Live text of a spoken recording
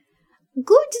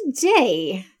Good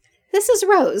day. This is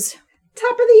Rose.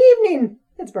 Top of the evening.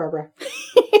 It's Barbara.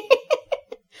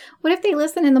 What if they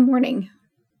listen in the morning?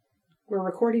 We're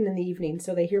recording in the evening,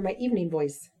 so they hear my evening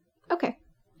voice. Okay.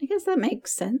 I guess that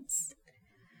makes sense.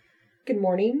 Good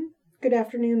morning, good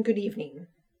afternoon, good evening.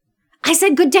 I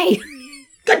said good day.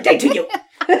 Good day to you.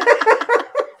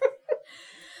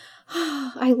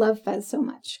 I love Fez so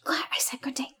much. Glad I said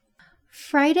good day.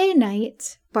 Friday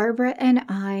night, Barbara and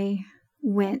I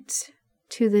went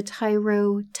to the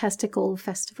Tyro Testicle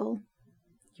Festival.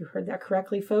 You heard that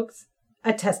correctly, folks.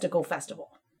 A testicle festival.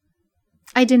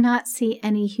 I did not see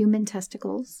any human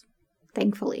testicles,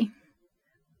 thankfully.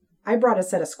 I brought a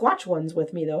set of Squatch ones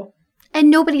with me, though. And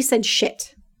nobody said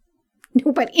shit.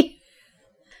 Nobody.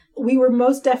 We were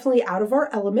most definitely out of our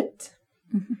element.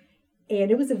 Mm-hmm. And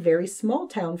it was a very small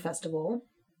town festival.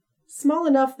 Small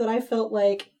enough that I felt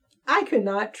like I could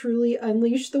not truly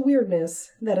unleash the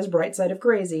weirdness that is Bright Side of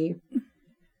Crazy.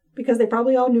 Because they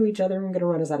probably all knew each other and were going to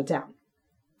run us out of town.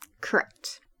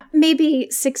 Correct. Maybe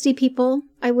 60 people,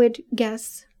 I would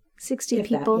guess. 60 If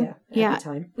people. That, at the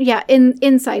time. Yeah,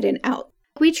 inside and out.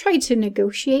 We tried to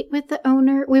negotiate with the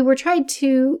owner. We were tried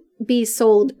to be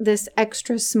sold this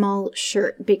extra small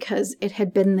shirt because it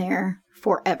had been there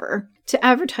forever to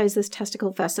advertise this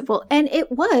testicle festival. And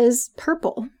it was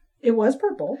purple. It was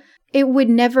purple. It would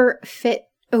never fit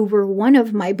over one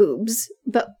of my boobs,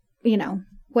 but,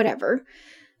 whatever.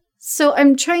 So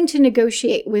I'm trying to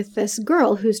negotiate with this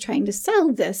girl who's trying to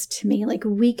sell this to me. Like,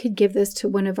 we could give this to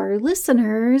one of our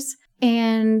listeners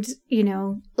and,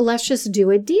 let's just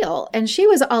do a deal. And she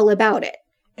was all about it.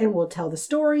 And we'll tell the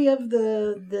story of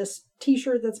this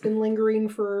t-shirt that's been lingering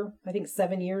for, I think,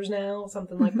 7 years now,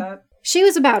 something like that. She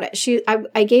was about it.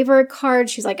 I gave her a card.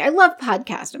 She's like, I love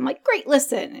podcasts. I'm like, great,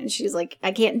 listen. And she's like,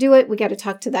 I can't do it. We got to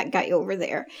talk to that guy over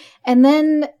there. And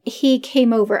then he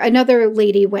came over. Another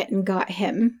lady went and got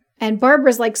him. And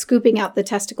Barbara's like scooping out the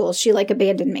testicles. She like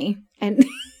abandoned me. And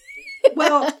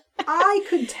well, I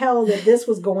could tell that this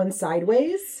was going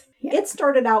sideways. Yeah. It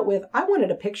started out with, I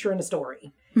wanted a picture and a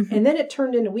story. Mm-hmm. And then it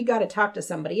turned into, we got to talk to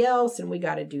somebody else and we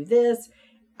got to do this.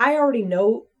 I already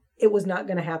know it was not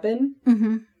going to happen.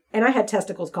 Mm-hmm. And I had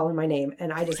testicles calling my name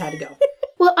and I just had to go.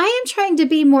 Well, I am trying to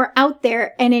be more out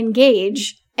there and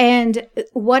engage. And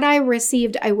what I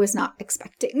received, I was not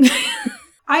expecting.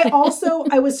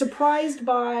 I was surprised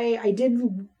by, I did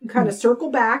kind of circle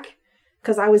back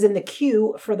because I was in the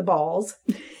queue for the balls.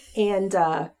 And,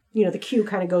 the queue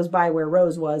kind of goes by where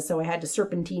Rose was. So I had to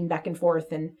serpentine back and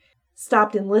forth and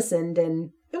stopped and listened.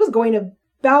 And it was going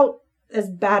about as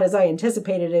bad as I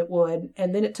anticipated it would.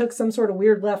 And then it took some sort of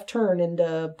weird left turn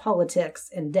into politics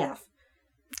and death.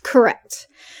 Correct.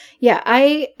 Yeah,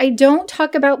 I don't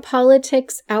talk about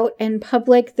politics out in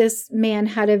public. This man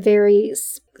had a very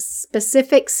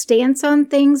specific stance on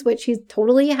things, which he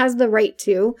totally has the right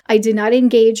to. I did not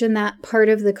engage in that part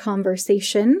of the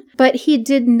conversation, but he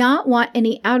did not want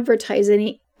any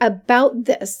advertising about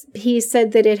this. He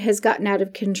said that it has gotten out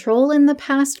of control in the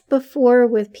past before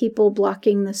with people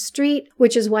blocking the street,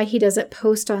 which is why he doesn't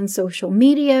post on social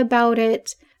media about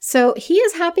it. So he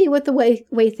is happy with the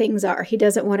way things are. He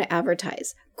doesn't want to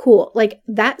advertise. Cool. Like,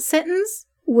 that sentence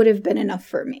would have been enough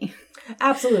for me.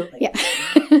 Absolutely. Yeah.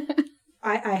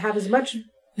 I have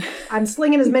I'm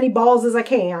slinging as many balls as I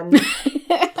can.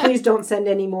 Please don't send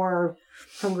any more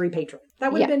hungry patrons.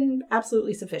 That would have been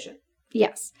absolutely sufficient.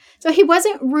 Yes. So he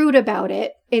wasn't rude about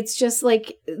it. It's just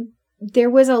like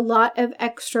there was a lot of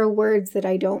extra words that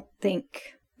I don't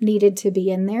think needed to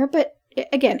be in there. But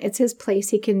again, it's his place.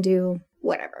 He can do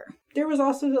whatever. There was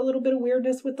also a little bit of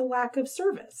weirdness with the lack of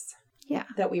service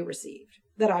that I received.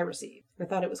 I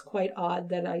thought it was quite odd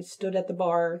that I stood at the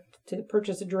bar to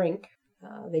purchase a drink.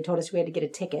 They told us we had to get a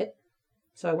ticket.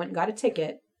 So I went and got a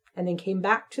ticket and then came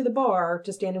back to the bar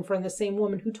to stand in front of the same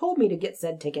woman who told me to get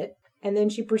said ticket. And then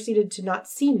she proceeded to not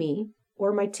see me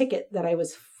or my ticket that I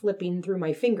was flipping through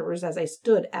my fingers as I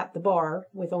stood at the bar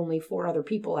with only 4 other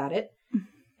people at it.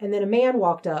 And then a man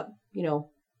walked up,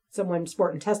 someone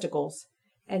sporting testicles.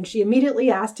 And she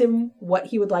immediately asked him what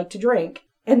he would like to drink.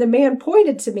 And the man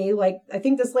pointed to me like, I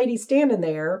think this lady's standing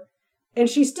there. And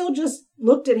she still just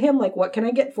looked at him like, what can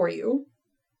I get for you?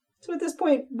 So at this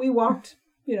point, we walked,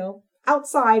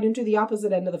 outside into the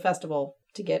opposite end of the festival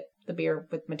to get the beer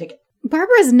with my ticket.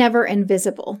 Barbara's never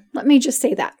invisible. Let me just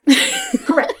say that.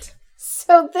 Correct.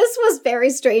 So this was very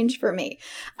strange for me.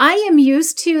 I am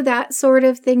used to that sort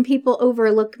of thing. People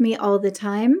overlook me all the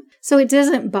time. So it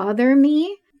doesn't bother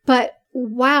me. But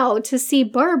wow, to see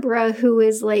Barbara, who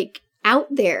is like out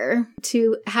there,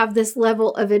 to have this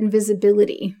level of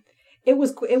invisibility. It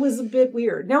was a bit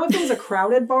weird. Now, if it was a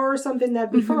crowded bar or something,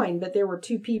 that'd be fine. But there were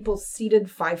 2 people seated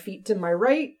 5 feet to my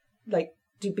right, like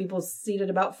 2 people seated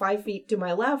about 5 feet to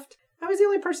my left. I was the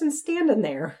only person standing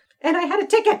there, and I had a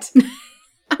ticket.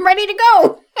 I'm ready to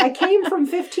go. I came from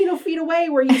 15 feet away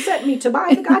where you sent me to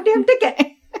buy the goddamn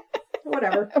ticket.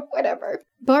 Whatever.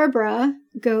 Barbara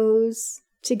goes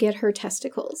to get her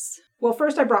testicles. Well,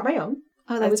 first I brought my own.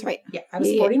 Oh, that's right. Yeah, I was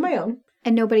sporting my own.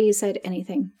 And nobody said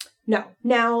anything. No.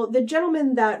 Now, the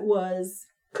gentleman that was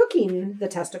cooking the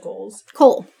testicles...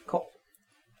 Cole.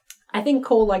 I think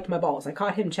Cole liked my balls. I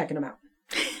caught him checking them out.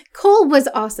 Cole was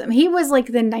awesome. He was like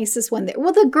the nicest one there.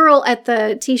 Well, the girl at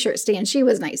the t-shirt stand, she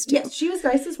was nice too. Yes, she was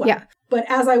nice as well. Yeah. But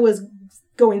as I was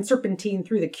going serpentine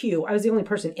through the queue, I was the only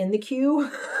person in the queue,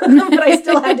 but I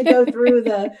still had to go through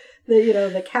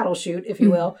the cattle chute, if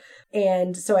you will.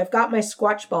 And so I've got my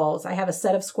squatch balls. I have a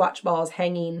set of squatch balls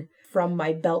hanging from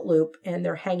my belt loop, and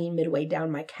they're hanging midway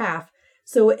down my calf.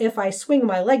 So if I swing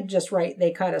my leg just right,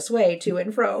 they kind of sway to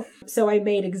and fro. So I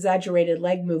made exaggerated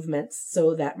leg movements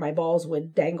so that my balls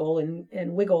would dangle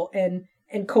and wiggle.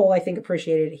 And Cole, I think,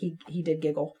 appreciated it. He did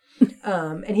giggle.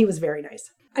 And he was very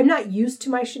nice. I'm not used to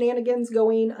my shenanigans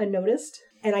going unnoticed.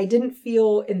 And I didn't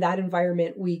feel in that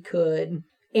environment we could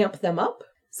amp them up.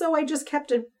 So I just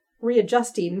kept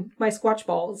readjusting my squatch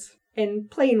balls and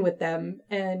playing with them.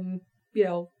 And,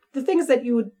 the things that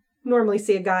you would normally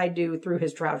see a guy do through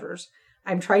his trousers,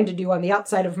 I'm trying to do on the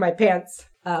outside of my pants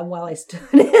while I stood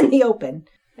in the open.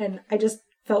 And I just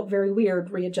felt very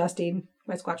weird readjusting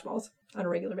my squatch balls on a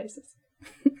regular basis.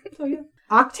 So, yeah.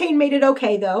 Octane made it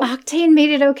okay, though. Octane made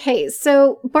it okay.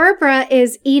 So Barbara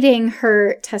is eating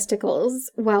her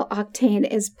testicles while Octane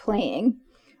is playing.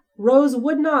 Rose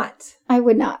would not. I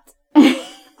would not.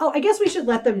 I guess we should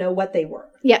let them know what they were.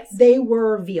 Yes. They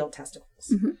were veal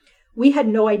testicles. Mm-hmm. We had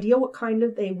no idea what kind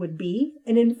of they would be.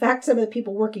 And in fact, some of the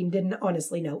people working didn't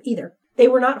honestly know either. They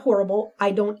were not horrible.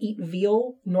 I don't eat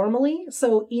veal normally.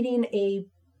 So eating a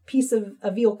piece of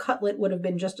a veal cutlet would have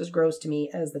been just as gross to me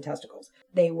as the testicles.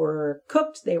 They were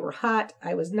cooked. They were hot.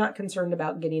 I was not concerned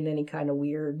about getting any kind of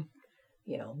weird,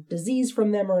 disease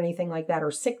from them or anything like that,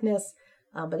 or sickness.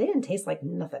 But they didn't taste like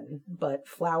nothing but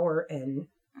flour and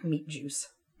meat juice.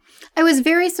 I was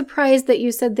very surprised that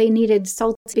you said they needed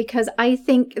salt because I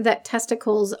think that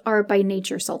testicles are by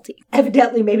nature salty.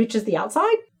 Evidently, maybe just the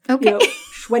outside. Okay.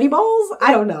 Sweaty balls?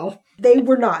 I don't know. They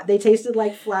were not. They tasted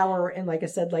like flour and, like I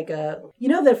said, like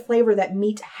the flavor that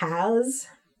meat has.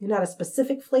 Not a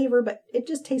specific flavor, but it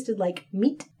just tasted like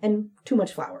meat and too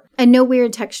much flour. And no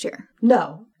weird texture.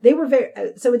 No. They were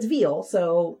so it's veal,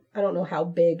 so I don't know how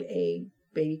big a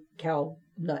baby cow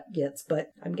nut gets,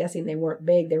 but I'm guessing they weren't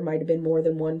big. There might have been more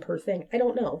than one per thing. I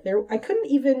don't know. I couldn't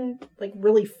even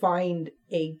really find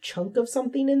a chunk of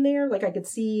something in there. Like I could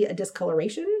see a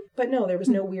discoloration, but no, there was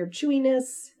no weird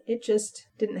chewiness. It just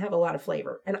didn't have a lot of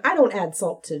flavor. And I don't add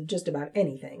salt to just about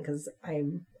anything because I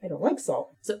don't like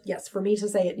salt. So yes, for me to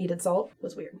say it needed salt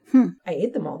was weird. I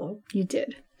ate them all though. You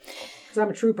did. Because I'm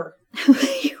a trooper.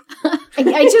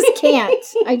 I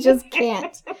just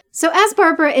can't. So as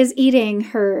Barbara is eating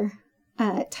her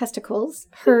testicles,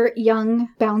 her young,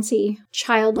 bouncy,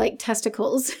 childlike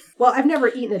testicles. Well, I've never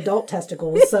eaten adult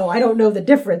testicles, so I don't know the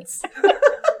difference.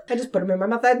 I just put them in my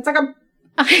mouth and suck them.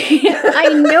 I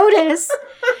notice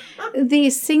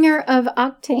the singer of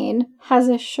Octane has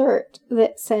a shirt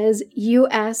that says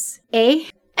USA.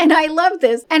 And I love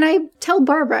this. And I tell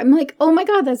Barbara, I'm like, oh my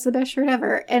God, that's the best shirt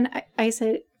ever. And I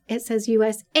said, it says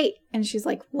USA. And she's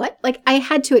like, what? Like, I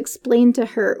had to explain to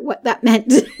her what that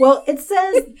meant. Well, it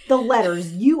says the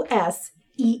letters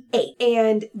USEA.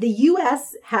 And the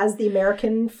US has the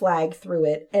American flag through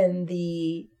it. And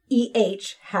the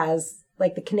EH has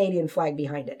the Canadian flag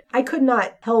behind it. I could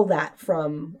not tell that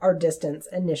from our distance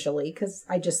initially because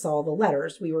I just saw the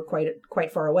letters. We were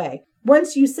quite far away.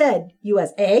 Once you said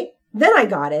USA, then I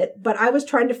got it. But I was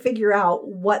trying to figure out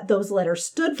what those letters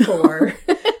stood for.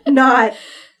 Not...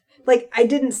 I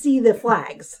didn't see the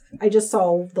flags. I just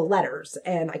saw the letters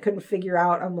and I couldn't figure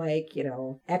out, I'm like,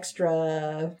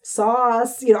 extra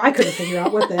sauce. I couldn't figure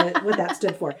out what that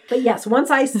stood for. But yes,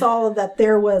 once I saw that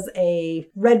there was a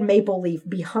red maple leaf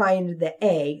behind the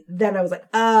A, then I was like,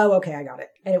 oh, okay, I got it.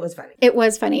 And it was funny. It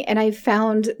was funny. And I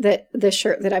found the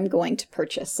shirt that I'm going to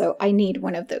purchase. So I need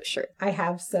one of those shirts. I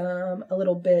have a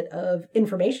little bit of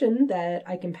information that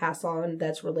I can pass on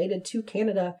that's related to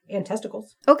Canada and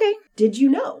testicles. Okay. Did you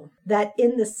know that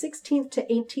in the 16th to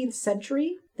 18th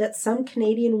century, that some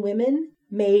Canadian women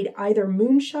made either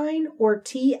moonshine or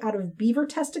tea out of beaver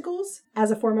testicles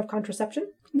as a form of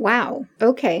contraception? Wow.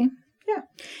 Okay. Yeah.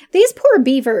 These poor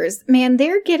beavers, man,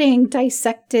 they're getting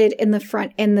dissected in the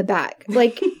front and the back.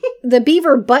 Like, the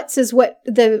beaver butts is what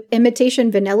the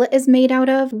imitation vanilla is made out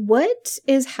of. What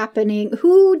is happening?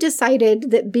 Who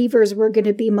decided that beavers were going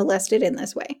to be molested in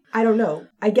this way? I don't know.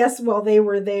 I guess while they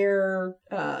were there,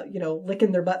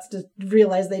 licking their butts to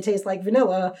realize they taste like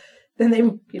vanilla, then they,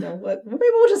 maybe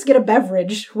we'll just get a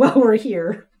beverage while we're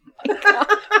here.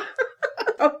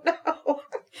 Oh, no.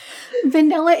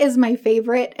 Vanilla is my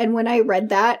favorite, and when I read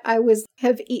that, I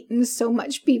have eaten so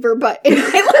much beaver butt in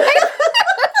my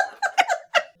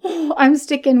life. I'm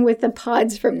sticking with the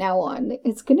pods from now on.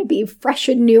 It's going to be fresh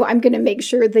and new. I'm going to make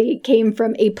sure they came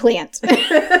from a plant.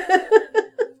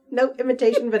 No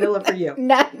imitation vanilla for you.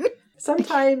 None.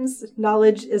 Sometimes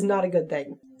knowledge is not a good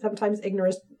thing. Sometimes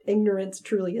ignorance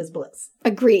truly is bliss.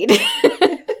 Agreed.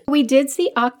 We did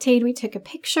see Octade. We took a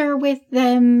picture with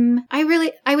them. I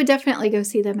would definitely go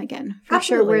see them again. For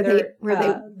Absolutely.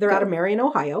 Sure. They're out of Marion,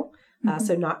 Ohio,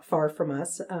 so not far from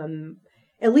us.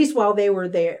 At least while we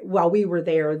were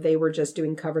there, they were just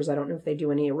doing covers. I don't know if they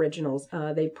do any originals.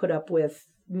 They put up with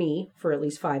me for at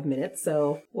least 5 minutes,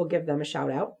 so we'll give them a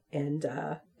shout out. And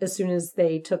as soon as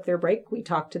they took their break, we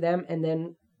talked to them, and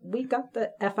then we got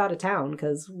the F out of town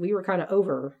because we were kind of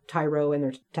over Tyro and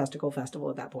their testicle festival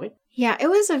at that point. Yeah, it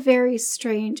was a very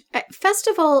strange...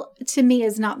 Festival, to me,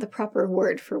 is not the proper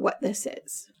word for what this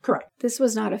is. Correct. This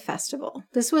was not a festival.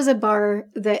 This was a bar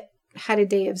that had a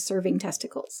day of serving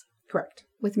testicles. Correct.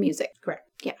 With music. Correct.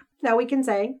 Yeah. Now we can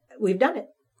say, we've done it.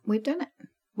 We've done it.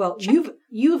 Well, check.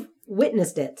 You've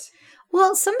witnessed it.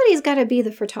 Well, somebody's got to be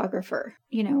the photographer,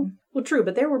 Well, true,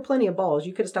 but there were plenty of balls.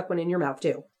 You could have stuck one in your mouth,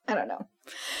 too. I don't know.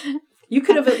 You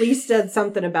could have at least said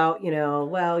something about,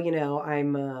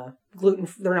 I'm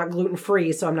they're not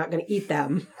gluten-free, so I'm not going to eat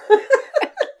them.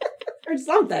 Or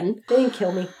something. They didn't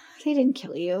kill me. They didn't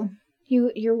kill you.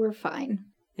 You were fine.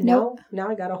 And now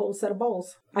I got a whole set of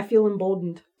balls. I feel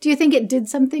emboldened. Do you think it did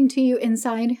something to you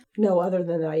inside? No, other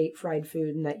than I ate fried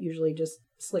food, and that usually just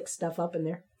slicks stuff up in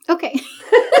there. Okay.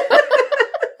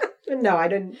 No, I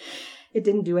didn't. It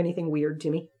didn't do anything weird to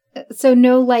me. So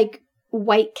no,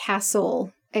 White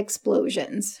Castle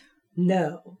explosions?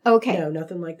 No. Okay. No,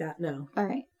 nothing like that, no. All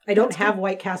right. I don't have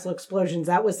White Castle explosions.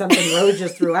 That was something Rose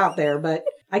just threw out there, but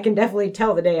I can definitely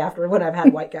tell the day after when I've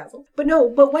had White Castle. But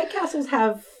White Castles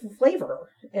have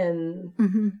flavor and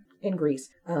grease.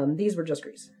 These were just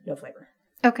grease, no flavor.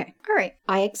 Okay. All right.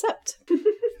 I accept.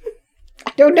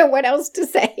 I don't know what else to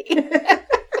say.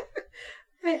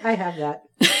 I have that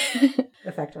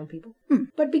effect on people.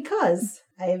 But because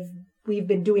we've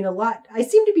been doing a lot, I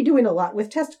seem to be doing a lot with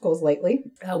testicles lately.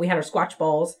 We had our Squatch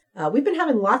balls. We've been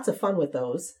having lots of fun with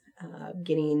those,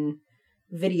 getting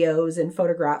videos and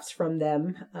photographs from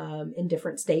them in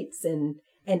different states and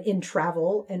in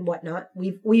travel and whatnot.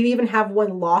 We even have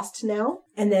one lost now.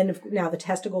 And then now the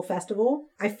Testicle Festival.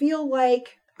 I feel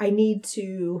like I need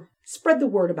to spread the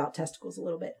word about testicles a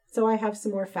little bit. So I have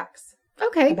some more facts.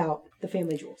 Okay. About the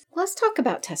family jewels. Let's talk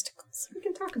about testicles. We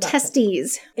can talk about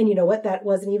testes. And you know what? That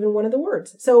wasn't even one of the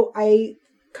words. So I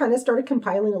kind of started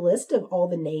compiling a list of all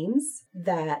the names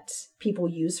that people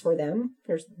use for them.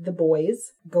 There's the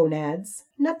boys, gonads,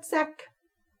 nutsack,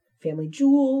 family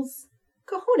jewels,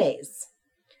 cojones,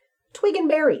 twig and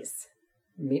berries,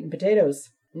 meat and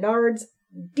potatoes, nards,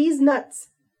 D's nuts,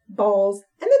 balls.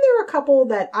 And then there are a couple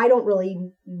that I don't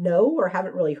really know or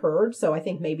haven't really heard. So I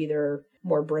think maybe they're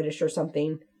more British or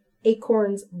something.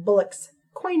 Acorns, bullocks,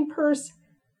 coin purse,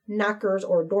 knockers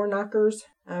or door knockers.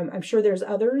 I'm sure there's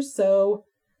others. So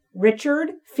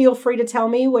Richard, feel free to tell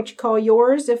me what you call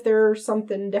yours if there's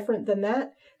something different than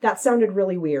that. That sounded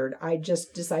really weird. I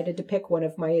just decided to pick one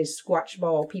of my Squatch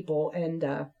ball people and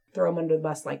throw them under the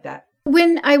bus like that.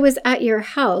 When I was at your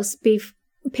house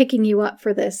picking you up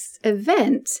for this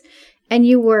event and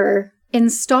you were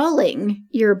installing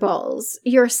your balls,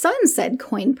 your son said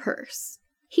coin purse.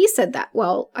 He said that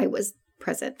while I was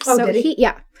present. Oh, so did he?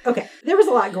 Yeah. Okay. There was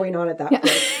a lot going on at that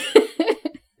point.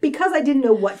 Because I didn't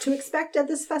know what to expect at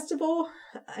this festival,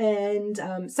 and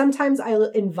sometimes I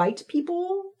invite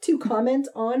people to comment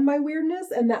on my weirdness,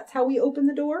 and that's how we opened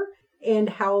the door, and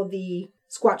how the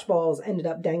Squatch balls ended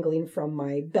up dangling from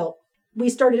my belt. We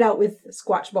started out with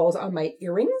Squatch balls on my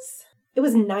earrings. It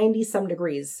was 90-some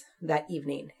degrees that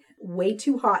evening. Way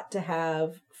too hot to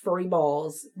have furry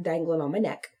balls dangling on my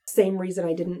neck. Same reason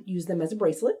I didn't use them as a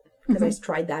bracelet, because I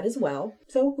tried that as well.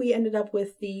 So we ended up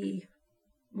with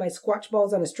my Squatch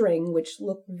balls on a string, which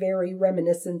look very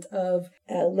reminiscent of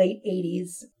a late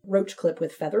 80s roach clip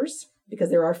with feathers, because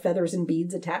there are feathers and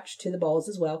beads attached to the balls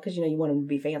as well, because, you want them to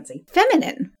be fancy.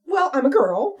 Feminine. Well, I'm a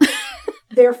girl.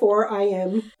 Therefore, I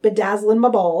am bedazzling my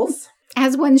balls.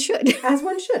 As one should. As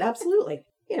one should, absolutely.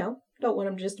 Don't want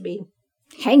them just to be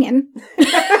hanging.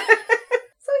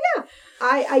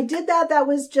 I did that. That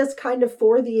was just kind of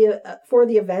for the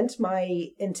event. My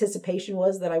anticipation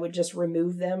was that I would just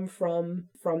remove them from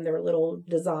their little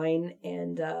design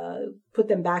and put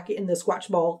them back in the Squatch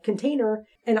Ball container.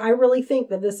 And I really think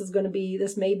that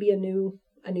this may be a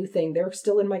new thing. They're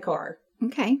still in my car.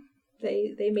 Okay.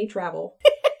 They may travel.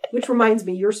 Which reminds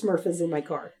me, your Smurf is in my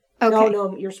car. Okay.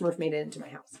 No, your Smurf made it into my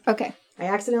house. Okay. I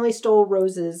accidentally stole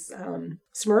Rose's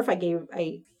Smurf.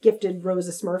 I gifted Rose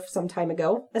a Smurf some time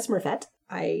ago, a Smurfette.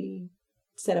 I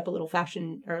set up a little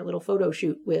photo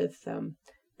shoot with the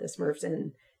Smurfs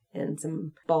and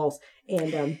some balls,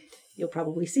 and you'll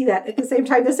probably see that at the same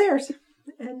time this airs.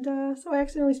 And so I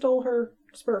accidentally stole her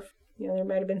Smurf. There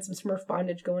might have been some Smurf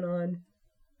bondage going on.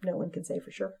 No one can say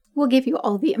for sure. We'll give you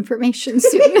all the information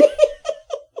soon.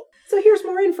 So here's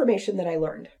more information that I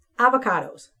learned.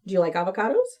 Avocados. Do you like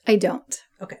avocados? I don't.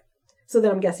 Okay. So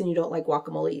then I'm guessing you don't like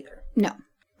guacamole either. No.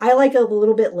 I like it a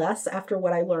little bit less after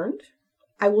what I learned.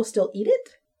 I will still eat it,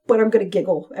 but I'm going to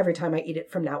giggle every time I eat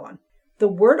it from now on. The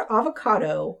word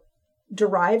avocado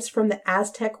derives from the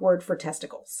Aztec word for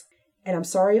testicles. And I'm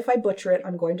sorry if I butcher it.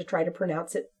 I'm going to try to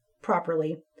pronounce it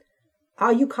properly.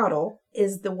 Ayucatl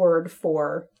is the word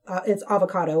for, it's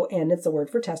avocado, and it's the word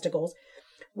for testicles.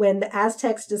 When the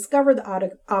Aztecs discovered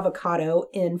the avocado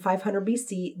in 500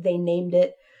 BC, they named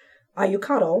it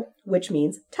Ayucatl, which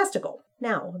means testicle.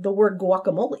 Now, the word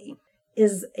guacamole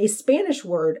is a Spanish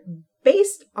word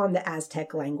based on the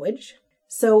Aztec language.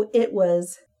 So it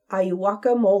was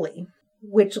Ayuacamole,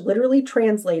 which literally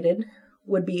translated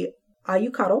would be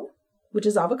Ayucatl, which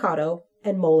is avocado,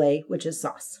 and mole, which is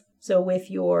sauce. So with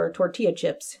your tortilla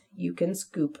chips, you can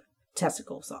scoop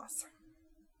testicle sauce.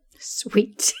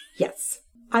 Sweet. Yes.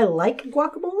 I like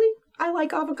guacamole. I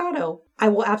like avocado. I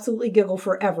will absolutely giggle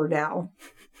forever now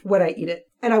when I eat it.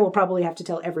 And I will probably have to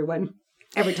tell everyone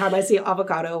every time I see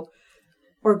avocado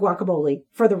or guacamole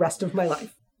for the rest of my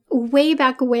life. Way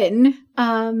back when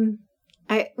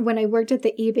I worked at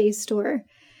the eBay store,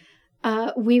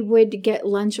 we would get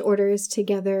lunch orders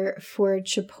together for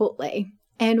Chipotle.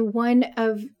 And one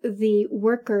of the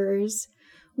workers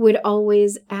would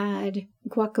always add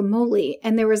guacamole,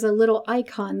 and there was a little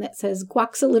icon that says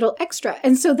guac's a little extra.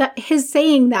 And so that his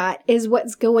saying that is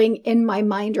what's going in my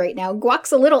mind right now.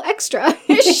 Guac's a little extra.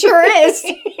 It sure is.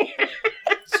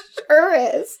 Sure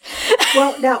is.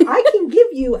 Well, now I can give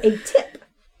you a tip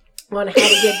on how to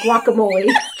get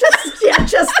guacamole.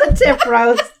 Just the tip,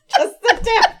 Rose. Just the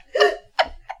tip.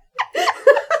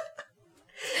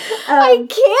 I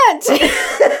can't.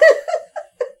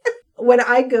 When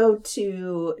I go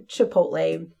to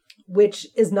Chipotle, which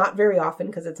is not very often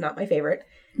because it's not my favorite,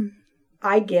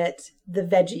 I get the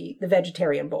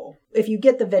vegetarian bowl. If you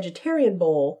get the vegetarian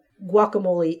bowl,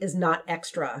 guacamole is not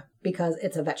extra because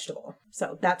it's a vegetable.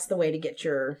 So that's the way to get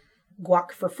your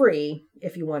guac for free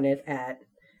if you want it at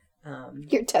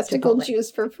your testicle Chipotle.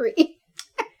 Juice for free.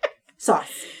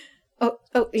 Sauce. Oh,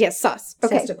 yes, sauce.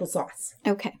 Okay. Testicle sauce.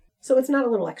 Okay. So it's not a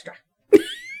little extra.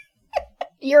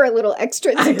 You're a little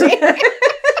extra today.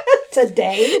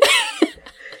 Today?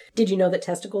 Did you know that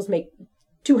testicles make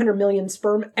 200 million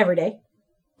sperm every day?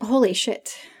 Holy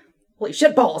shit. Holy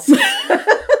shit balls.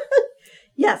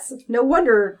 Yes, no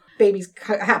wonder babies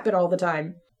happen all the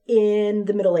time. In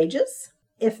the Middle Ages,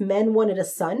 if men wanted a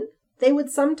son, they would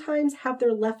sometimes have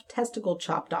their left testicle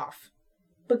chopped off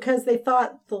because they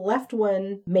thought the left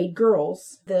one made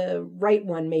girls, the right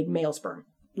one made male sperm.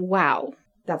 Wow.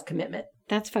 That's commitment.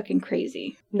 That's fucking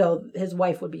crazy. No, his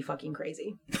wife would be fucking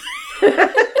crazy.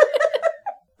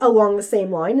 Along the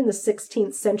same line, in the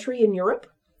 16th century in Europe,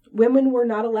 women were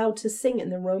not allowed to sing in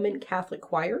the Roman Catholic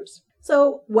choirs.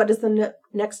 So what is the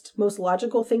next most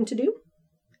logical thing to do?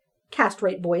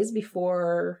 Castrate boys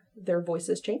before their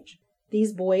voices change.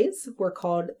 These boys were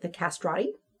called the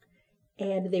castrati,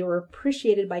 and they were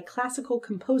appreciated by classical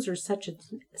composers such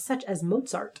as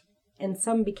Mozart, and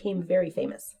some became very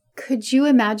famous. Could you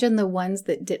imagine the ones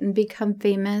that didn't become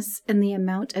famous and the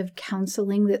amount of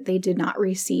counseling that they did not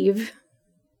receive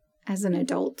as an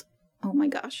adult? Oh my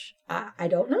gosh. I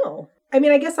don't know. I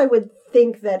mean, I guess I would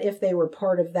think that if they were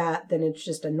part of that, then it's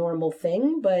just a normal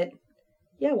thing. But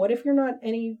yeah, what if you're not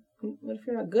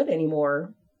good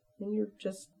anymore? Then you're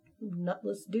just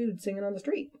nutless dude singing on the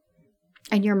street.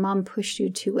 And your mom pushed you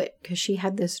to it because she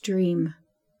had this dream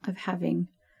of having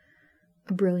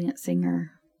a brilliant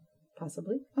singer.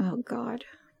 Possibly. Oh, God.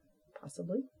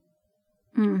 Possibly.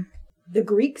 Mm. The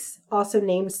Greeks also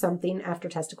named something after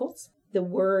testicles. The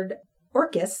word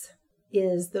orchis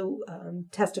is the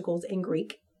testicles in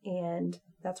Greek, And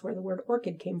that's where the word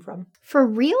orchid came from. For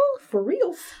real? For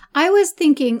real. I was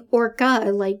thinking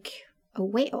orca, like a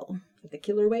whale. The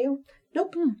killer whale?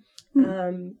 Nope.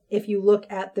 If you look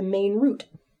at the main root,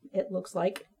 it looks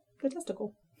like a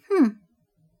testicle.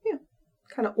 Yeah.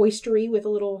 Kind of oystery with a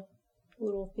little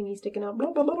thingy sticking out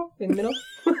blah, blah, blah, in the middle.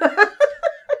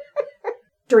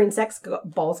 During sex,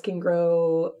 balls can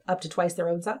grow up to twice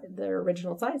their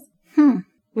original size. I'm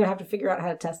going to have to figure out how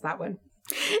to test that one.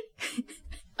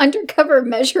 Undercover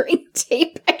measuring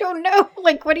tape? I don't know.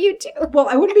 Like, what do you do? Well,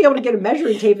 I wouldn't be able to get a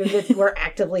measuring tape if we're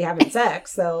actively having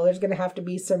sex. So there's going to have to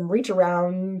be some reach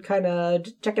around, kind of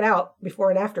check it out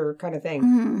before and after kind of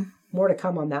thing. More to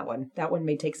come on that one. That one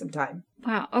may take some time.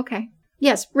 Wow. Okay.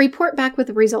 Yes. Report back with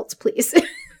the results, please.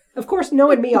 Of course,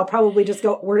 knowing me, I'll probably just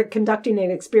go, we're conducting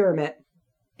an experiment.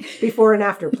 Before and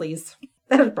after, please.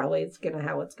 That is probably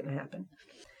how it's going to happen.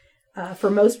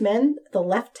 For most men, the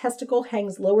left testicle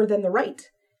hangs lower than the right.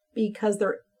 Because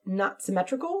they're not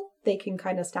symmetrical, they can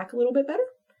kind of stack a little bit better.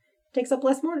 Takes up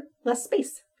less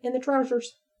space in the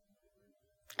trousers.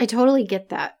 I totally get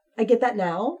that. I get that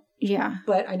now. Yeah.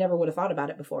 But I never would have thought about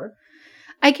it before.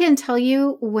 I can tell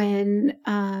you when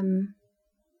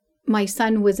my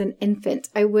son was an infant,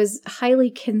 I was highly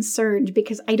concerned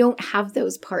because I don't have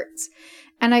those parts.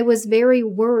 And I was very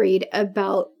worried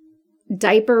about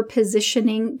diaper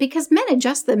positioning because men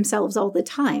adjust themselves all the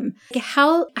time.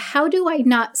 How do I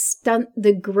not stunt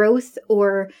the growth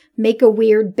or make a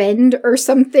weird bend or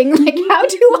something? Like, how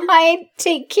do I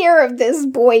take care of this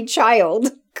boy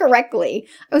child correctly?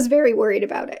 I was very worried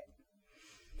about it.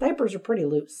 Diapers are pretty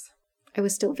loose. I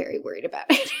was still very worried about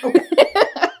it. Okay.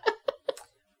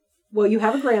 Well, you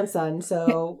have a grandson,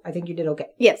 so I think you did okay.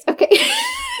 Yes, okay.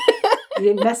 You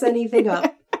didn't mess anything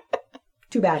up.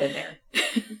 Too bad in there.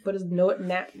 But it's no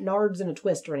nards in a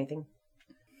twist or anything.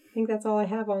 I think that's all I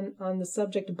have on the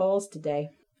subject of balls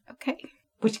today. Okay.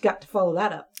 But you got to follow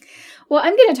that up. Well,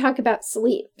 I'm going to talk about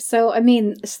sleep. So, I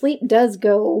mean, sleep does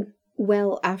go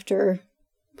well after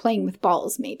playing with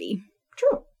balls, maybe.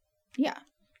 True. Yeah.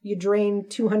 You drain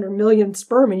 200 million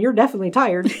sperm and you're definitely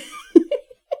tired.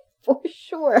 For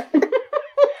sure.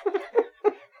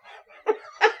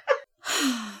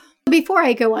 Before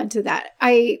I go on to that,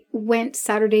 I went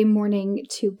Saturday morning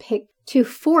to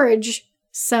forage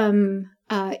some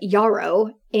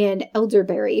yarrow and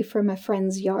elderberry from a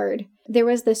friend's yard. There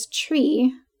was this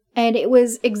tree, and it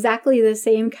was exactly the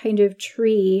same kind of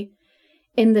tree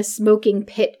in the smoking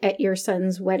pit at your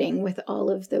son's wedding with all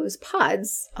of those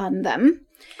pods on them.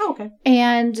 Oh, okay.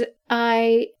 And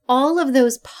all of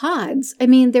those pods, I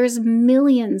mean, there's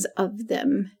millions of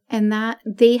them, and that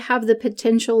they have the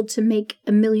potential to make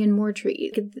a million more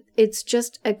trees. It's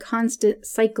just a constant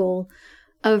cycle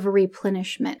of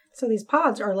replenishment. So these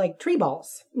pods are like tree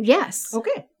balls. Yes.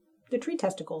 Okay. The tree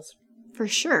testicles. For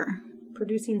sure.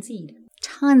 Producing seed.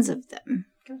 Tons of them.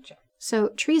 Gotcha. So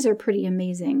trees are pretty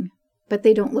amazing, but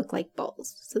they don't look like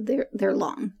balls. So they're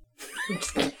long.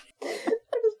 I'm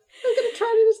going to try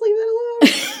to just leave that alone.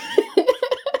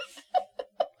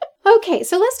 Okay,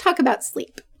 so let's talk about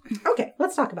sleep. Okay,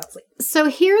 let's talk about sleep. So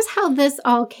here's how this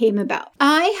all came about.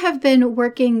 I have been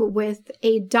working with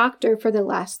a doctor for the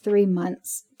last 3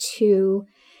 months to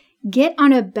get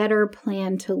on a better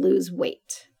plan to lose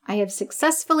weight. I have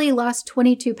successfully lost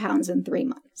 22 pounds in 3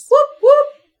 months. Whoop, whoop.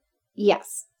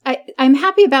 Yes. I'm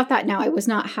happy about that now. I was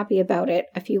not happy about it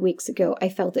a few weeks ago. I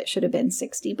felt it should have been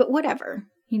 60, but whatever.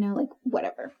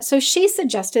 Whatever. So she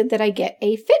suggested that I get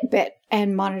a Fitbit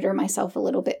and monitor myself a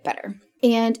little bit better.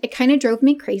 And it kind of drove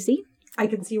me crazy. I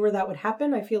can see where that would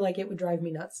happen. I feel like it would drive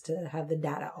me nuts to have the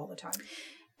data all the time.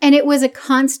 And it was a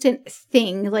constant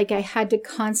thing. Like I had to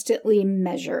constantly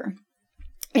measure.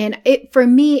 And for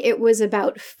me, it was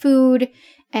about food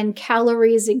and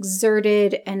calories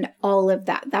exerted and all of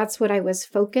that. That's what I was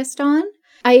focused on.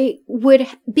 I would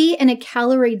be in a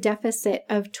calorie deficit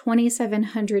of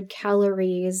 2,700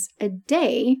 calories a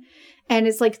day. And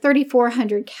it's like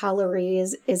 3,400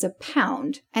 calories is a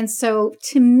pound. And so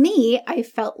to me, I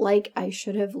felt like I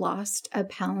should have lost a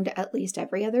pound at least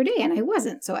every other day. And I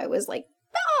wasn't. So I was like,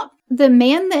 ah! The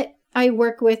man that I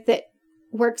work with that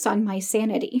works on my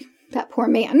sanity, that poor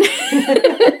man,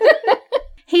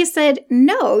 he said,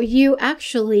 no, you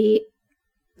actually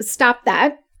stop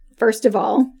that. First of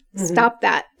all, stop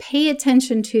that. Pay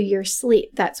attention to your sleep.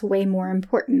 That's way more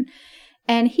important.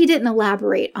 And he didn't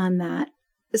elaborate on that.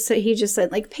 So he just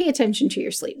said, pay attention to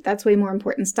your sleep. That's way more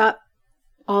important. Stop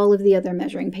all of the other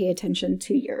measuring, pay attention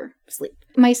to your sleep.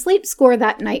 My sleep score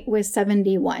that night was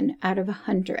 71 out of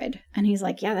 100. And he's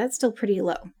like, yeah, that's still pretty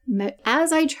low.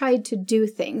 As I tried to do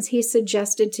things, he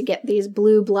suggested to get these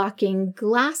blue blocking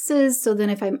glasses. So then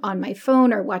if I'm on my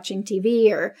phone or watching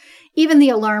TV or even the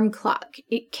alarm clock,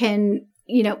 it can,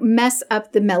 mess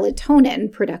up the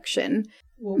melatonin production.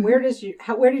 Well, where did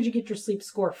you get your sleep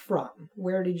score from?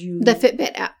 The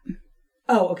Fitbit app.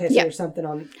 Oh, okay. So there's something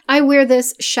on. I wear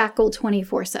this shackle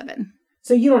 24/7.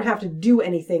 So you don't have to do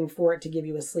anything for it to give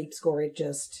you a sleep score. It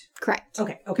just. Correct.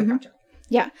 Okay. Gotcha.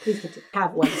 Yeah. Please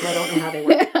have one, so I don't know how they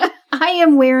work. I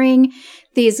am wearing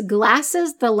these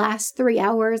glasses the last 3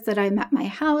 hours that I'm at my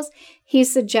house. He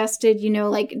suggested,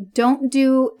 don't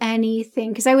do anything.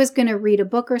 Because I was going to read a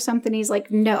book or something. He's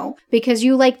like, no, because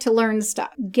you like to learn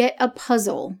stuff. Get a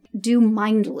puzzle. Do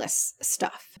mindless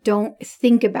stuff. Don't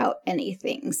think about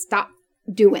anything. Stop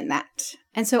doing that.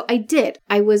 And so I did.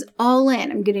 I was all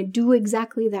in. I'm going to do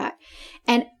exactly that.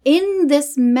 And in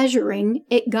this measuring,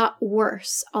 it got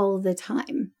worse all the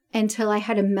time until I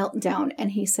had a meltdown.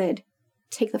 And he said,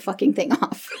 take the fucking thing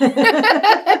off.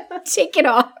 Take it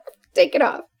off. Take it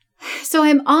off. So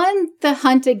I'm on the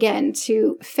hunt again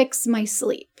to fix my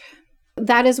sleep.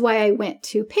 That is why I went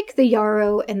to pick the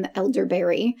yarrow and the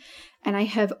elderberry. And I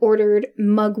have ordered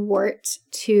mugwort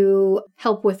to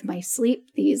help with my sleep.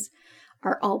 These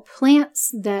are all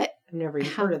plants that I've never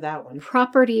even heard of that one.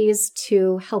 Properties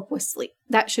to help with sleep.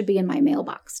 That should be in my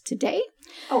mailbox today.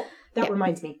 Oh, that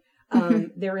reminds me.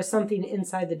 There is something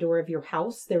inside the door of your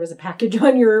house. There was a package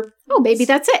on your... Oh, maybe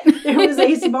that's it. There was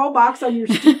a small box on your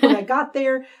stoop when I got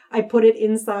there. I put it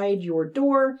inside your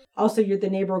door. Also, the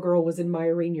neighbor girl was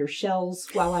admiring your shells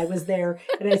while I was there.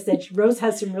 And I said, Rose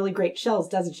has some really great shells,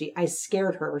 doesn't she? I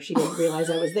scared her. She didn't realize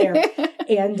I was there.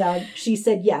 And she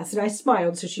said yes. And I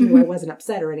smiled, so she knew I wasn't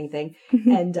upset or anything.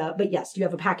 And but yes, you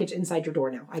have a package inside your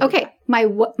door now. Okay. My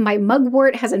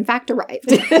mugwort has in fact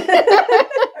arrived.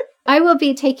 I will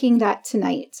be taking that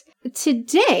tonight.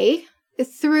 Today,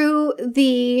 through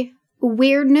the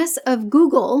weirdness of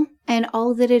Google and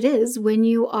all that it is when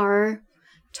you are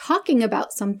talking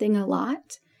about something a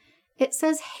lot, it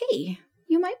says, hey,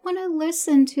 you might want to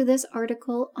listen to this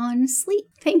article on sleep.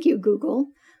 Thank you, Google,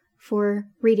 for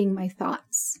reading my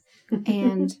thoughts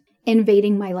and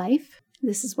invading my life.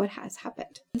 This is what has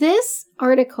happened. This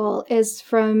article is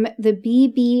from the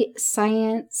BB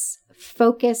Science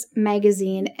Focus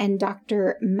magazine, and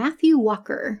Dr. Matthew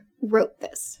Walker wrote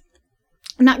this.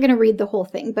 I'm not going to read the whole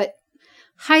thing, but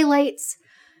highlights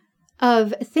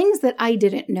of things that I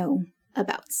didn't know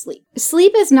about sleep.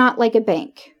 Sleep is not like a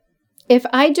bank. If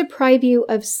I deprive you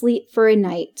of sleep for a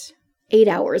night, 8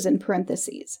 hours in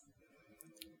parentheses,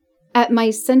 at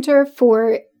my Center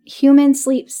for Human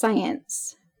Sleep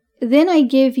Science, then I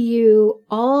give you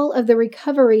all of the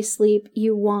recovery sleep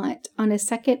you want on a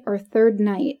second or third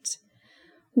night.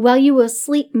 While you will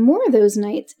sleep more those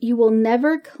nights, you will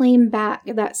never claim back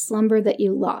that slumber that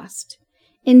you lost.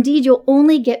 Indeed, you'll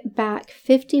only get back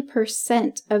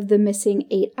 50% of the missing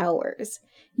 8 hours.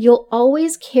 You'll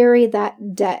always carry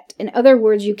that debt. In other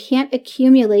words, you can't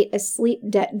accumulate a sleep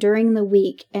debt during the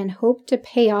week and hope to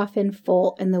pay off in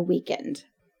full in the weekend.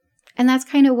 And that's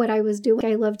kind of what I was doing.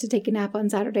 I love to take a nap on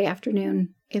Saturday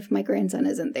afternoon if my grandson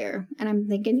isn't there. And I'm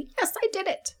thinking, yes, I did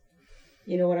it.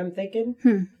 You know what I'm thinking?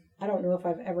 I don't know if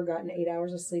I've ever gotten 8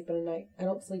 hours of sleep in a night. I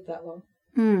don't sleep that long.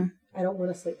 I don't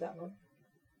want to sleep that long.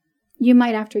 You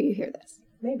might after you hear this.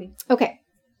 Maybe. Okay.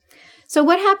 So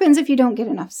what happens if you don't get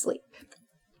enough sleep?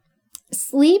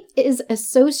 Sleep is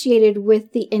associated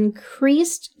with the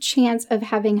increased chance of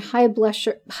having high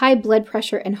blood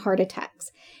pressure and heart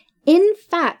attacks. In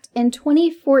fact, in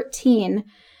 2014,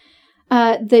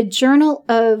 the Journal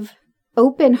of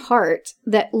Open Heart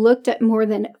that looked at more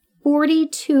than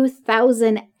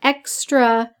 42,000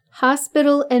 extra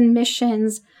hospital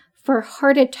admissions for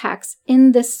heart attacks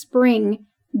in the spring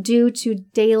due to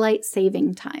daylight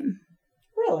saving time.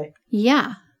 Really?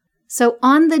 Yeah. So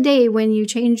on the day when you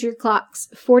change your clocks,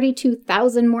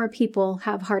 42,000 more people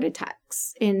had heart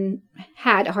attacks in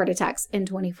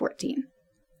 2014.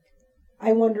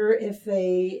 I wonder if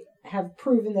they have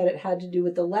proven that it had to do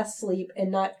with the less sleep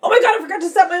and not, oh my God, I forgot to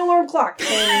set my alarm clock,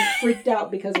 and freaked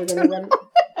out because they're going to run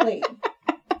late.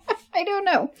 I don't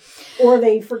know. Or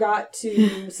they forgot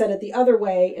to set it the other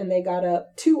way and they got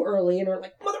up too early and were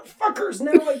like, motherfuckers,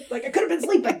 now like I could have been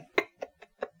sleeping.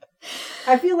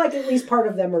 I feel like at least part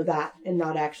of them are that and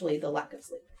not actually the lack of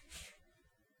sleep.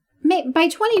 By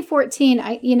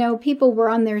 2014, people were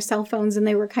on their cell phones and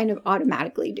they were kind of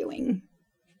automatically doing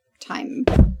time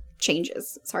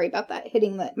changes. Sorry about that,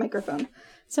 hitting the microphone.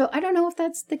 So I don't know if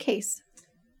that's the case.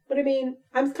 But I mean,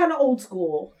 I'm kind of old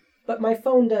school, But my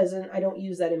phone doesn't, I don't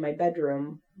use that in my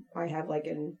bedroom. I have like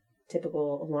a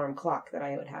typical alarm clock that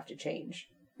I would have to change.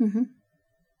 Mm-hmm.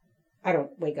 I don't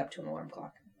wake up to an alarm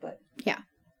clock, but... Yeah.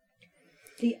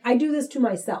 I do this to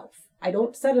myself. I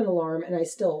don't set an alarm, and I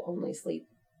still only sleep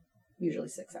usually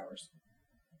 6 hours.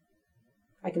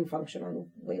 I can function on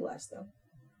way less, though.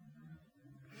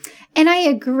 And I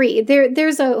agree.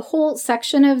 There's a whole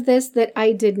section of this that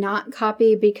I did not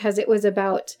copy because it was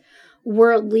about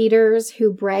world leaders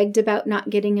who bragged about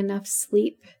not getting enough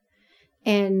sleep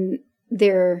and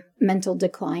their mental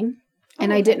decline.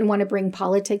 And I didn't want to bring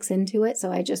politics into it,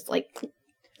 so I just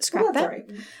scrapped that. All right.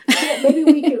 Well,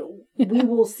 maybe we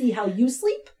will see how you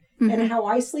sleep and how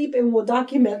I sleep, and we'll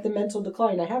document the mental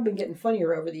decline. I have been getting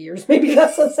funnier over the years. Maybe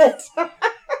that's it.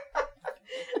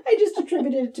 I just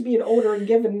attributed it to being older and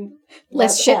given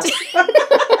less shit.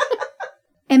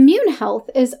 Immune health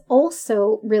is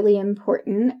also really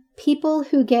important. People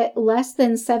who get less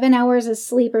than 7 hours of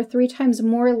sleep are 3 times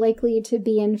more likely to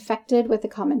be infected with a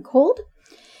common cold.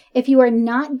 If you are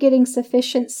not getting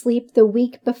sufficient sleep the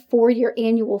week before your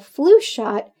annual flu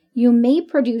shot, you may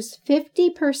produce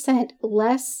 50%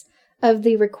 less of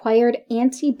the required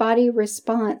antibody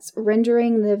response,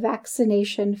 rendering the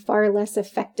vaccination far less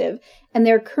effective. And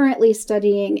they're currently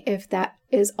studying if that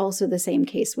is also the same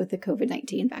case with the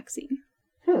COVID-19 vaccine.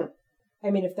 I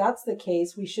mean, if that's the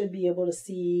case, we should be able to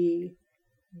see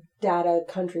data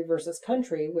country versus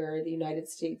country where the United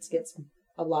States gets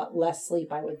a lot less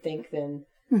sleep, I would think, than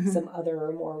some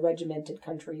other more regimented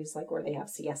countries, like where they have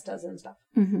siestas and stuff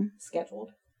scheduled.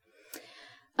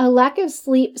 A lack of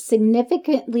sleep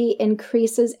significantly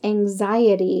increases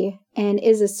anxiety and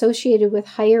is associated with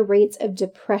higher rates of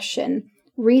depression.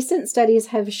 Recent studies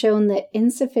have shown that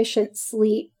insufficient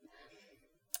sleep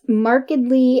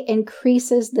markedly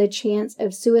increases the chance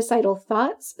of suicidal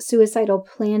thoughts, suicidal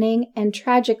planning, and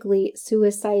tragically,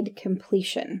 suicide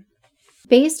completion.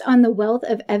 Based on the wealth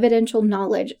of evidential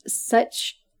knowledge,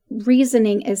 such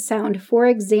reasoning is sound. For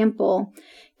example,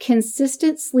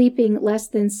 consistent sleeping less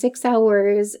than 6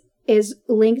 hours is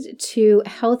linked to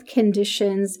health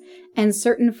conditions and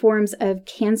certain forms of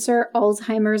cancer,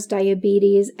 Alzheimer's,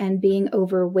 diabetes, and being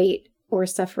overweight or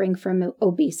suffering from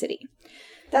obesity.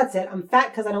 That's it. I'm fat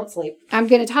because I don't sleep. I'm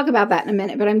going to talk about that in a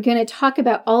minute, but I'm going to talk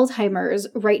about Alzheimer's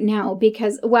right now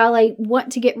because while I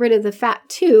want to get rid of the fat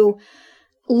too,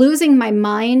 losing my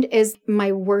mind is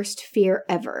my worst fear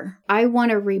ever. I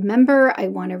want to remember, I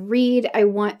want to read, I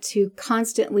want to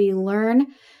constantly learn.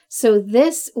 So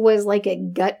this was like a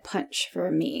gut punch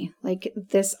for me, like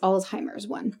this Alzheimer's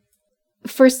one.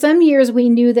 For some years, we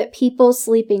knew that people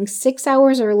sleeping 6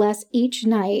 hours or less each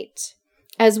night,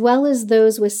 as well as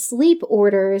those with sleep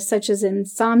orders such as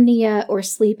insomnia or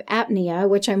sleep apnea,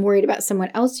 which I'm worried about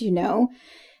someone else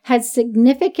had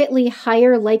significantly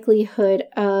higher likelihood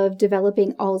of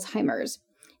developing Alzheimer's.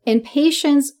 In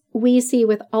patients we see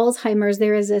with Alzheimer's,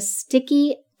 there is a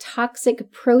sticky,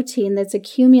 toxic protein that's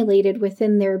accumulated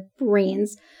within their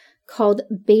brains called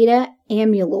beta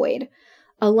amyloid,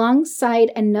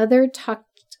 alongside another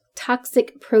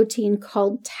toxic protein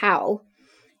called tau.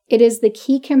 It is the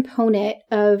key component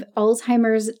of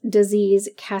Alzheimer's disease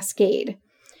cascade.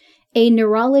 A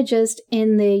neurologist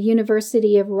in the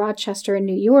University of Rochester in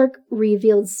New York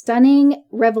revealed stunning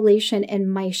revelation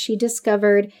in mice. She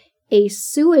discovered a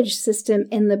sewage system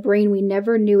in the brain we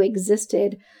never knew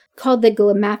existed called the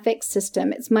glymphatic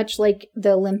system. It's much like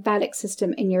the lymphatic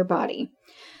system in your body.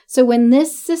 So when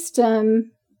this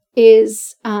system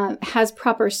has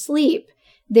proper sleep,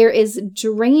 there is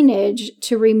drainage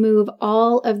to remove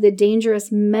all of the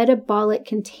dangerous metabolic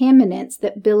contaminants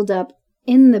that build up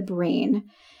in the brain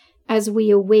as we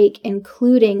awake,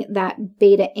 including that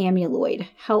beta amyloid.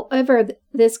 However,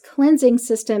 this cleansing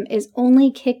system is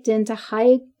only kicked into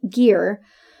high gear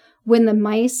when the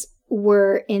mice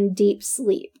were in deep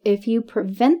sleep. If you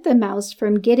prevent the mouse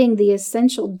from getting the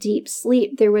essential deep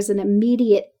sleep, there was an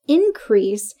immediate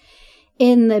increase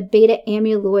in the beta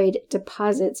amyloid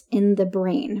deposits in the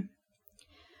brain.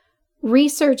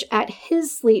 Research at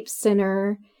his sleep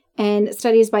center and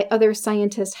studies by other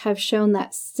scientists have shown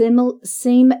that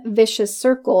same vicious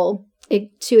circle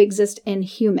to exist in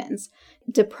humans.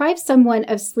 Deprive someone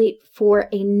of sleep for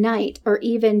a night or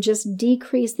even just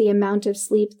decrease the amount of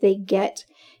sleep they get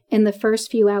in the first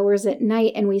few hours at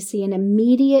night, and we see an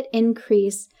immediate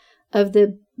increase of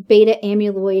the beta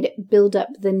amyloid buildup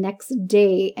the next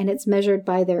day, and it's measured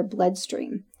by their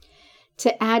bloodstream.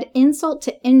 To add insult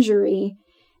to injury,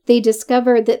 they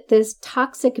discovered that this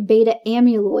toxic beta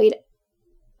amyloid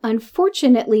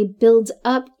unfortunately builds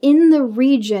up in the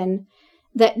region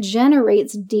that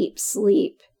generates deep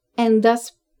sleep and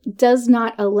thus does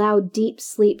not allow deep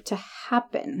sleep to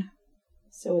happen.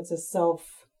 So it's a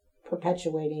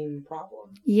self-perpetuating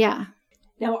problem. Yeah.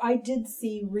 Now, I did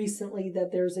see recently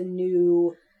that there's a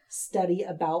new study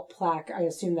about plaque. I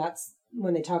assume that's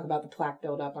when they talk about the plaque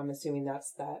buildup. I'm assuming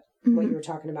that's what you were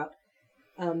talking about.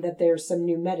 That there's some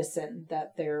new medicine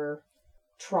that they're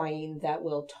trying that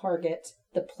will target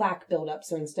the plaque buildup.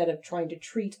 So instead of trying to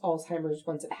treat Alzheimer's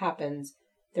once it happens,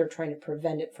 they're trying to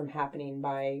prevent it from happening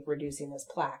by reducing this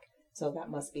plaque. So that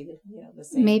must be the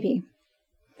same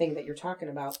thing that you're talking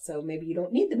about. So maybe you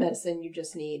don't need the medicine, you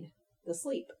just need the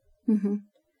sleep. Mm-hmm.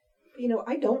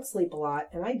 I don't sleep a lot,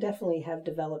 and I definitely have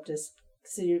developed a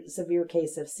severe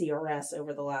case of CRS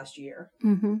over the last year.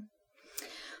 Mm-hmm.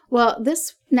 Well,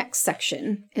 this next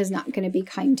section is not going to be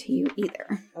kind to you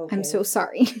either. Okay. I'm so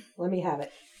sorry. Let me have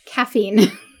it.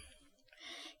 Caffeine.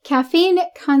 Caffeine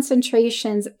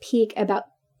concentrations peak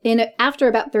after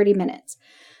about 30 minutes.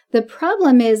 The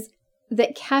problem is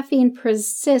that caffeine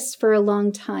persists for a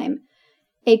long time.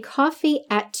 A coffee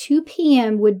at 2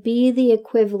 p.m. would be the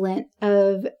equivalent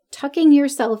of tucking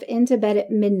yourself into bed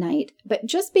at midnight, but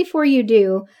just before you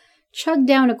do, chug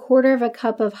down a quarter of a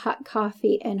cup of hot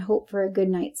coffee and hope for a good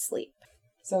night's sleep.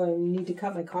 So I need to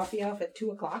cut my coffee off at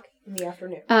 2 o'clock in the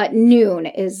afternoon? Noon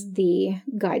is the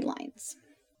guidelines.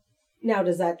 Now,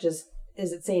 is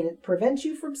it saying it prevents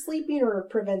you from sleeping or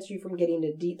prevents you from getting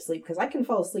a deep sleep? Because I can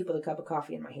fall asleep with a cup of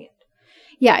coffee in my hand.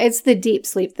 Yeah, it's the deep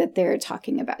sleep that they're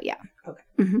talking about, yeah. Okay.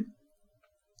 Mm-hmm.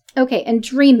 Okay, and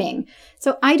dreaming.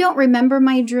 So I don't remember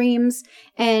my dreams,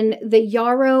 and the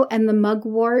yarrow and the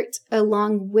mugwort,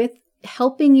 along with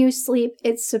helping you sleep,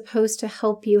 it's supposed to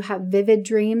help you have vivid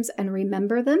dreams and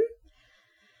remember them.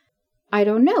 I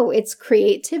don't know. It's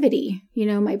creativity.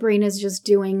 My brain is just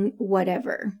doing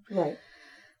whatever. Right.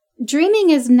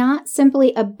 Dreaming is not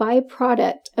simply a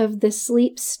byproduct of the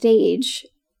sleep stage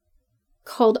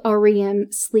called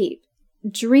REM sleep.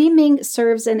 Dreaming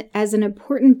serves as an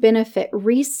important benefit.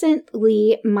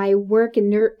 Recently, my work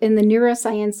in the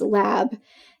neuroscience lab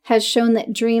has shown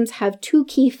that dreams have two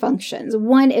key functions.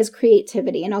 One is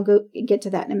creativity, and I'll get to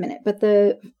that in a minute. But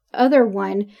the other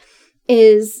one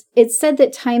is, it's said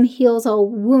that time heals all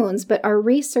wounds, but our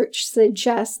research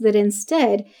suggests that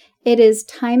instead, it is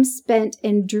time spent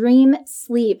in dream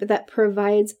sleep that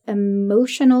provides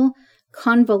emotional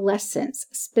convalescence.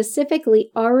 Specifically,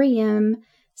 REM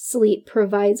sleep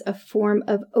provides a form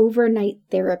of overnight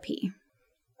therapy.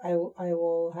 I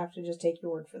will have to just take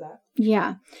your word for that.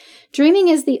 Yeah. Dreaming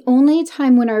is the only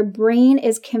time when our brain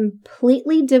is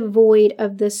completely devoid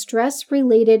of the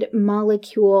stress-related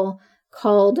molecule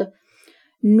called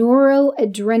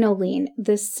noradrenaline,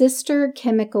 the sister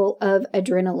chemical of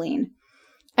adrenaline.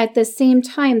 At the same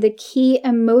time, the key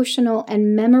emotional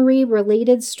and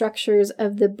memory-related structures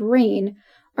of the brain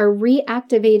are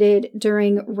reactivated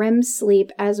during REM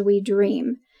sleep as we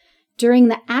dream. During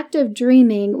the act of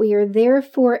dreaming, we are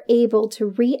therefore able to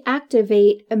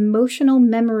reactivate emotional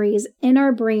memories in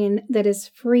our brain that is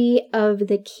free of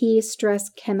the key stress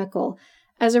chemical.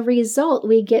 As a result,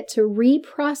 we get to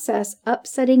reprocess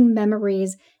upsetting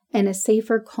memories in a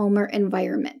safer, calmer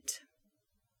environment.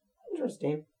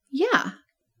 Interesting. Yeah.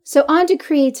 So on to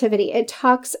creativity. It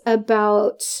talks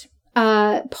about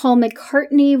Paul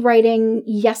McCartney writing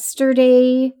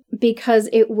Yesterday because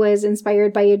it was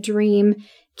inspired by a dream.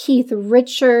 Keith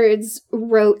Richards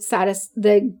wrote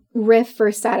the riff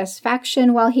for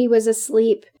Satisfaction while he was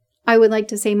asleep. I would like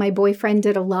to say my boyfriend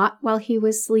did a lot while he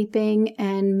was sleeping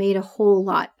and made a whole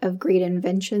lot of great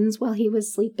inventions while he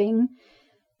was sleeping.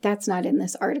 That's not in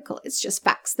this article. It's just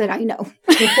facts that I know.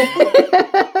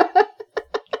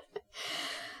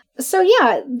 So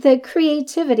yeah, the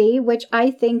creativity, which I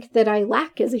think that I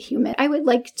lack as a human, I would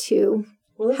like to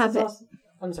have it.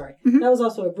 I'm sorry. Mm-hmm. That was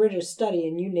also a British study,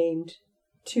 and you named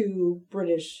 2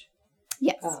 British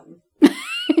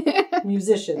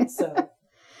musicians. So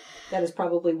that is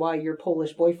probably why your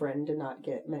Polish boyfriend did not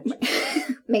get mentioned.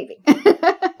 Maybe.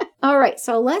 All right,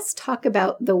 so let's talk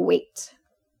about the weight.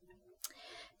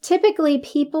 Typically,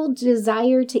 people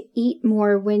desire to eat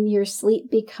more when your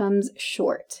sleep becomes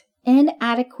short.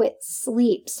 Inadequate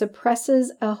sleep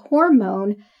suppresses a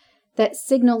hormone that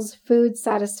signals food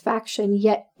satisfaction,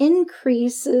 yet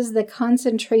increases the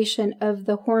concentration of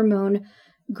the hormone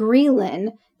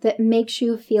ghrelin that makes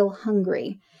you feel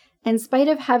hungry. In spite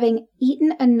of having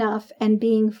eaten enough and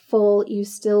being full, you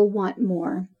still want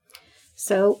more.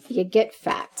 So you get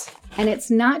fat. And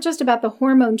it's not just about the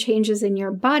hormone changes in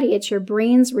your body, it's your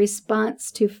brain's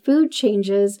response to food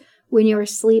changes when you're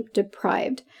sleep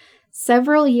deprived.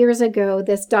 Several years ago,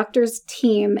 this doctor's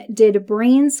team did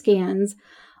brain scans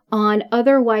on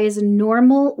otherwise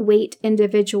normal weight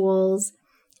individuals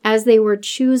as they were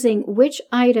choosing which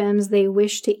items they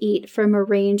wished to eat from a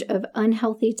range of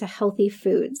unhealthy to healthy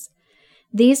foods.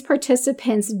 These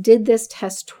participants did this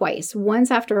test twice, once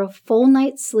after a full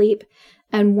night's sleep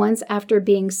and once after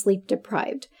being sleep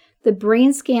deprived. The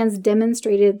brain scans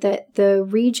demonstrated that the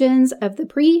regions of the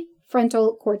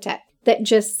prefrontal cortex that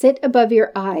just sit above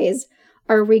your eyes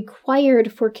are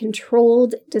required for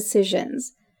controlled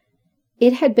decisions.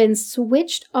 It had been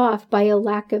switched off by a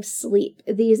lack of sleep.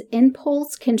 These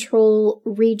impulse control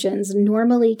regions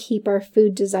normally keep our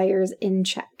food desires in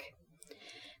check.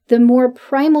 The more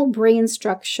primal brain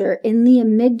structure in the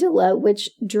amygdala, which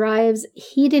drives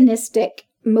hedonistic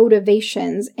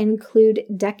motivations, include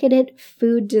decadent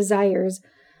food desires,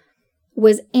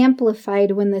 was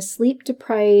amplified when the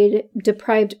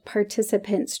sleep-deprived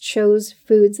participants chose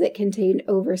foods that contained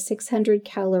over 600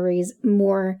 calories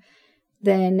more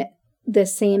than the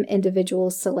same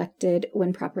individuals selected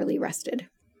when properly rested.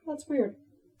 That's weird.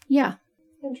 Yeah.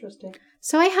 Interesting.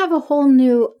 So I have a whole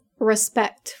new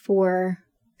respect for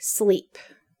sleep.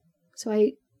 So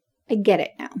I get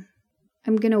it now.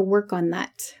 I'm going to work on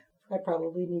that. I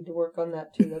probably need to work on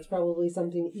that too. That's probably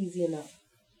something easy enough.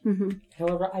 Mm-hmm.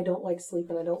 However, I don't like sleep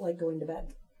and I don't like going to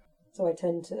bed. So I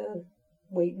tend to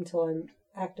wait until I'm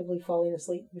actively falling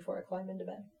asleep before I climb into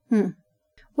bed.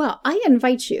 Well, I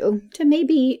invite you to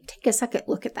maybe take a second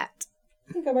look at that.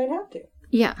 I think I might have to.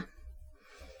 Yeah.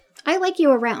 I like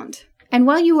you around. And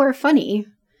while you are funny,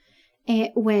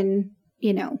 when,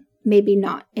 maybe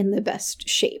not in the best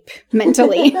shape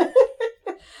mentally,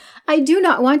 I do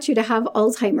not want you to have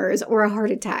Alzheimer's or a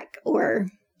heart attack or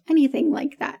anything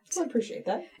like that. I appreciate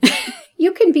that.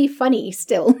 You can be funny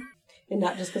still. And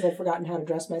not just because I've forgotten how to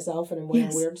dress myself and I'm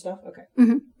wearing weird stuff? Okay.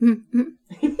 Mm-hmm.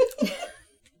 Mm-hmm.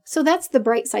 So that's the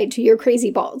bright side to your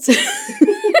crazy balls.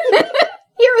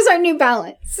 Here's our new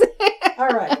balance. All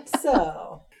right.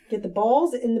 So get the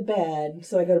balls in the bed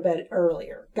so I go to bed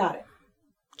earlier. Got it.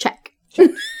 Check.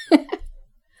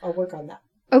 I'll work on that.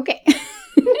 Okay.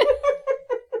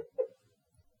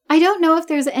 I don't know if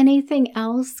there's anything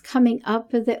else coming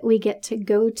up that we get to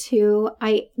go to.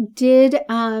 I did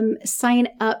sign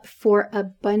up for a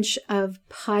bunch of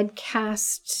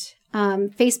podcast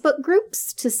Facebook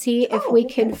groups to see if we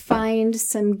can find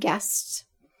some guests.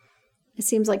 It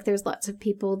seems like there's lots of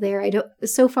people there.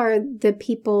 So far, the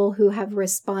people who have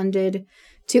responded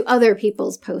to other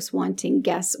people's posts wanting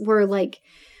guests were like,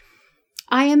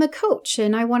 I am a coach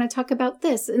and I want to talk about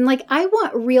this. And I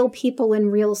want real people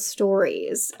and real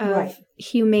stories of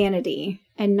humanity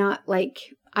and not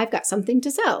I've got something to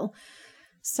sell.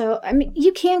 So,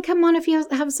 you can come on if you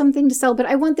have something to sell, but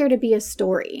I want there to be a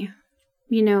story,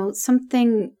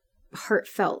 something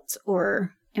heartfelt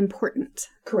or important.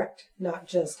 Correct. Not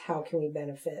just how can we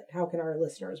benefit? How can our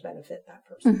listeners benefit that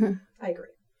person? Mm-hmm. I agree.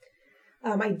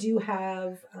 I do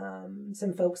have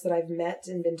some folks that I've met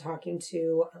and been talking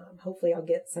to. Hopefully I'll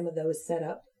get some of those set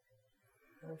up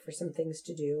for some things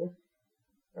to do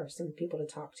or some people to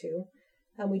talk to.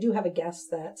 We do have a guest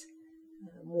that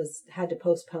had to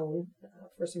postpone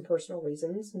for some personal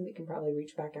reasons, and we can probably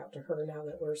reach back out to her now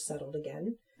that we're settled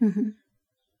again. Mm-hmm.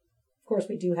 Of course,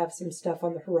 we do have some stuff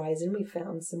on the horizon. We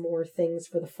found some more things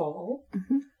for the fall.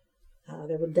 Mm-hmm.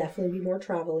 There will definitely be more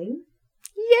traveling.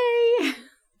 Yay!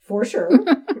 For sure.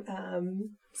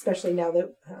 Especially now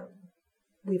that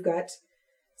we've got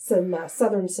some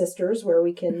southern sisters where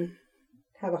we can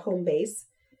have a home base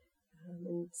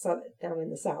down in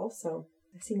the south. So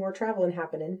I see more traveling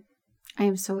happening. I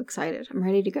am so excited. I'm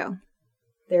ready to go.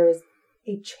 There is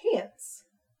a chance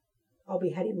I'll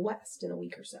be heading west in a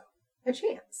week or so. A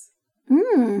chance.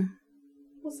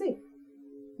 We'll see.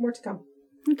 More to come.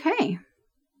 Okay.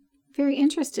 Very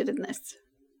interested in this.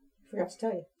 Forgot to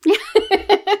tell you.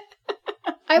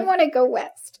 I want to go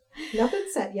west.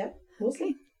 Nothing's set yet. We'll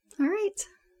see. All right.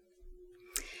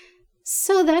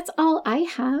 So that's all I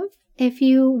have. If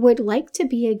you would like to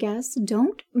be a guest,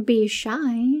 don't be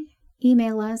shy.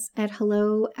 Email us at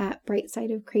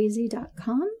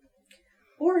hello@brightsideofcrazy.com.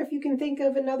 Or if you can think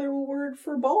of another word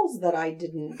for balls that I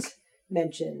didn't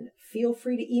mention, feel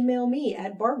free to email me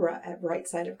at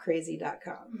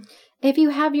barbara@brightsideofcrazy.com. If you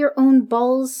have your own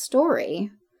balls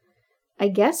story, I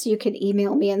guess you could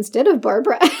email me instead of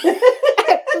Barbara at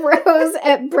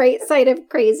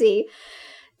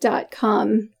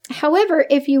rose@brightsideofcrazy.com. However,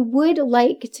 if you would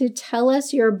like to tell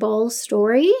us your ball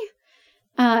story,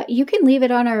 you can leave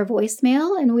it on our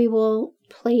voicemail and we will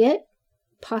play it,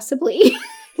 possibly.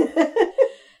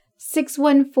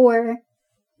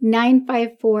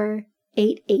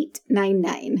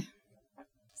 614-954-8899.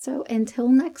 So until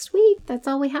next week, that's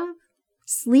all we have.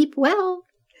 Sleep well.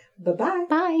 Bye-bye.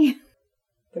 Bye.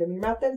 Put them in your mouth then.